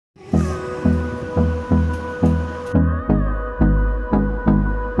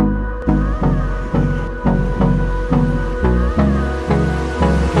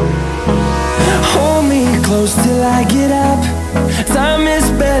I get up, time is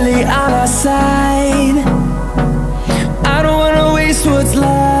barely on our side. I don't wanna waste what's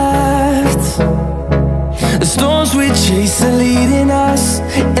left. The storms we chase are leading us,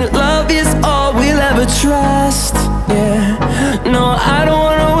 and love is all we'll ever trust. Yeah, no, I don't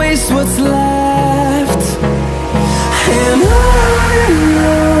wanna waste what's left. And on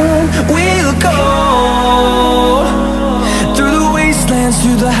we'll go, through the wastelands,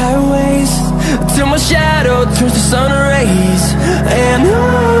 through the highways, till my shadow turns to sun rays. And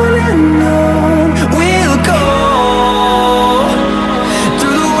on we'll go,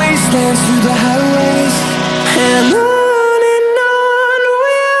 through the wastelands, through the highways, and on we'll go.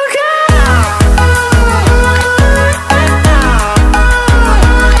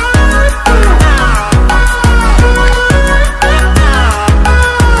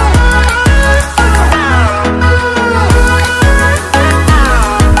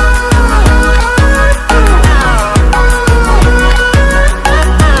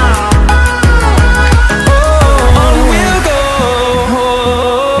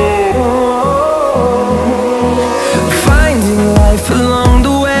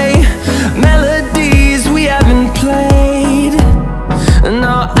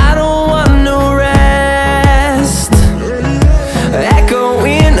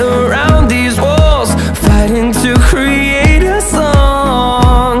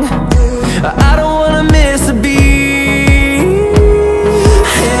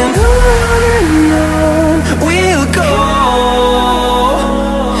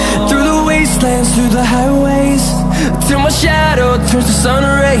 Through the highways, till my shadow turns to sun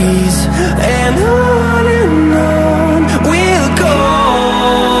rays. And